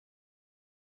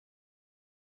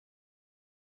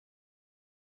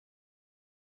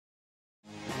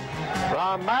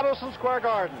from Madison Square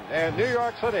Garden in New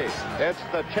York City. It's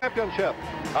the championship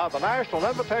of the National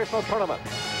Invitational Tournament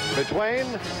between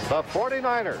the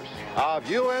 49ers of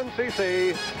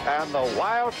UNCC and the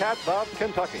Wildcats of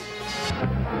Kentucky.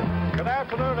 Good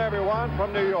afternoon, everyone,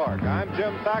 from New York. I'm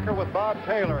Jim Thacker with Bob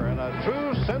Taylor in a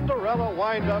true Cinderella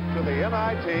wind-up to the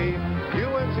NIT.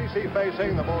 UNCC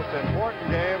facing the most important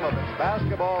game of its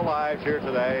basketball lives here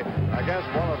today against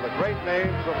one of the great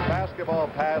names of basketball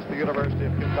past the University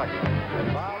of Kentucky.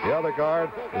 The other guard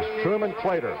is Truman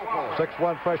Claytor,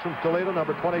 6'1" freshman from Toledo,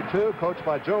 number 22, coached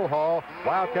by Joe Hall.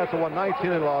 Wildcats have won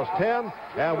 19 and lost 10,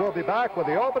 and we'll be back with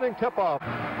the opening tip-off.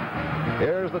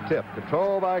 Here's the tip,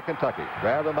 controlled by Kentucky.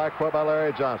 Grabbed in backcourt by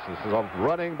Larry Johnson. This is a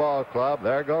running ball club.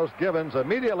 There goes Gibbons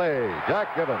immediately.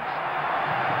 Jack Gibbons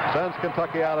sends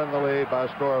Kentucky out in the lead by a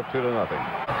score of 2-0.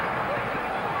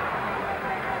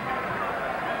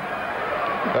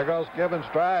 There goes Gibbons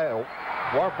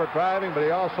Warford driving, but he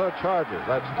also charges.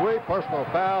 That's 3 personal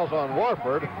fouls on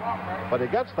Warford, but he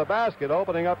gets the basket,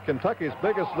 opening up Kentucky's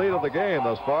biggest lead of the game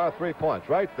thus far, 3 points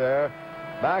right there.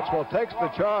 Maxwell takes the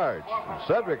charge.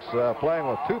 Cedric's playing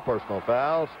with 2 personal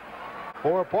fouls.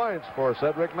 4 points for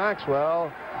Cedric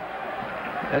Maxwell.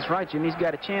 That's right, Jim. He's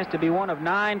got a chance to be one of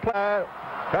 9 players.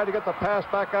 Tried to get the pass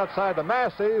back outside to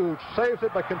Massey, who saves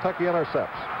it, but Kentucky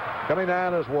intercepts. Coming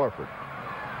down is Warford.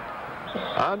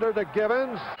 Under to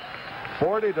Gibbons.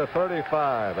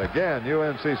 40-35. Again,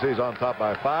 UNCC's on top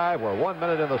by 5. We're 1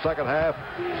 minute in the second half.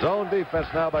 Zone defense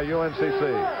now by UNCC.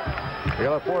 They're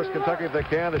going to force Kentucky if they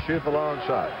can to shoot the long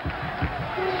shot.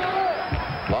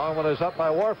 Long one is up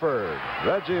by Warford.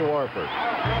 Reggie Warford.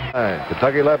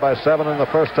 Kentucky led by 7 in the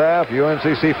first half.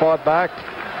 UNCC fought back.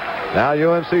 Now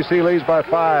UNCC leads by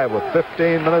 5 with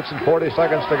 15 minutes and 40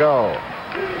 seconds to go.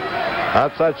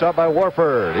 Outside shot by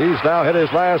Warford. He's now hit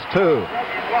his last 2.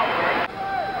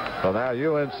 So now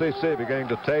UNCC beginning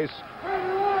to taste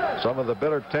some of the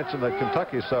bitter tension that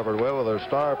Kentucky suffered with their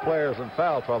star players in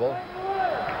foul trouble.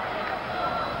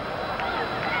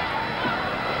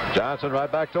 Johnson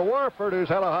right back to Warford, who's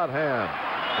had a hot hand.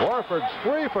 Warford's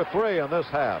 3 for 3 in this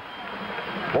half.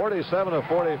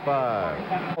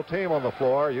 47-45. Whole team on the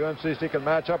floor. UNCC can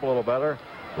match up a little better.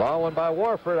 Long one by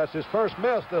Warford. That's his first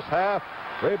miss this half.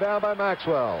 Rebound by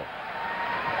Maxwell.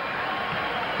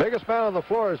 Biggest man on the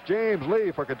floor is James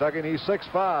Lee for Kentucky, and he's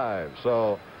 6'5".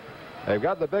 So they've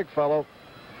got the big fellow,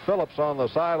 Phillips, on the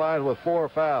sideline with 4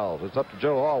 fouls. It's up to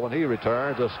Joe Hall when he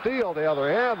returns. A steal the other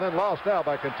end, then lost out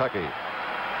by Kentucky.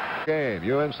 Game.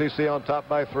 UNCC on top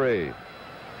by 3.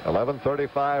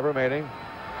 11:35 remaining.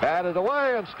 Batted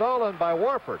away and stolen by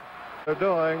Warford. They're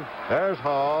doing. There's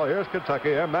Hall. Here's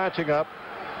Kentucky. They're matching up.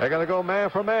 They're going to go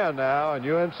man for man now, and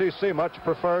UNCC much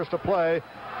prefers to play.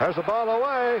 There's the ball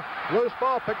away. Loose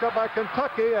ball picked up by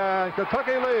Kentucky, and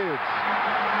Kentucky leads.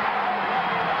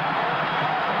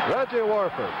 Reggie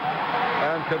Warford.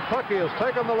 And Kentucky has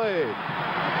taken the lead.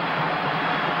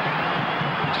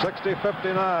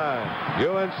 60-59.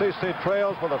 UNCC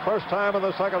trails for the first time in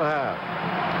the second half.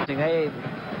 They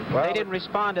didn't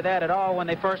respond to that at all when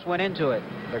they first went into it.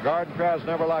 The Garden crowds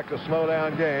never like a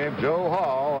slow-down game. Joe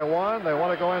Hall won. They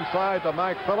want to go inside to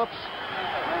Mike Phillips.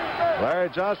 Larry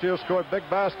Johnson, who scored big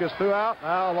baskets throughout.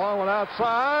 Now a long one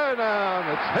outside, and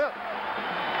it's hit.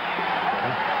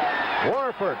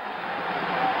 Warford.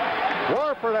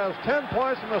 Warford has 10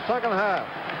 points in the second half.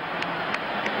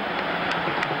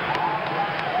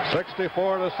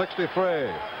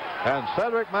 64-63. And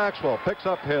Cedric Maxwell picks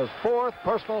up his 4th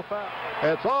personal foul.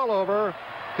 It's all over.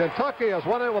 Kentucky has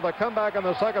won it with a comeback in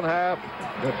the second half,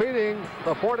 defeating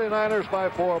the 49ers by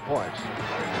 4 points.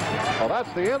 Well,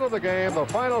 that's the end of the game. The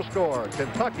final score,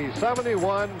 Kentucky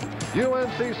 71,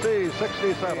 UNCC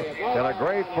 67, in a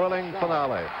great thrilling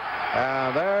finale.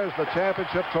 And there's the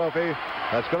championship trophy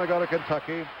that's going to go to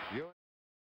Kentucky.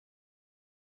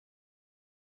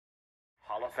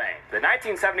 Hall of Fame. The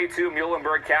 1972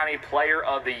 Muhlenberg County Player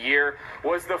of the Year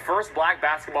was the first black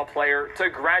basketball player to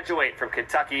graduate from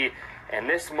Kentucky, and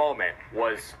this moment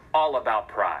was all about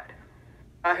pride.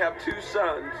 I have 2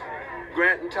 sons,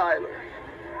 Grant and Tyler,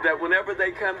 that whenever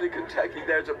they come to Kentucky,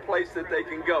 there's a place that they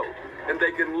can go, and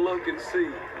they can look and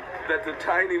see that the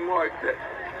tiny mark that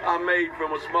I made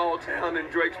from a small town in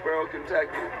Drakesboro,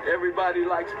 Kentucky, everybody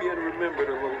likes being remembered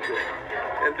a little bit,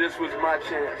 and this was my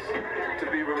chance to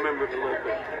be remembered a little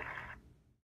bit.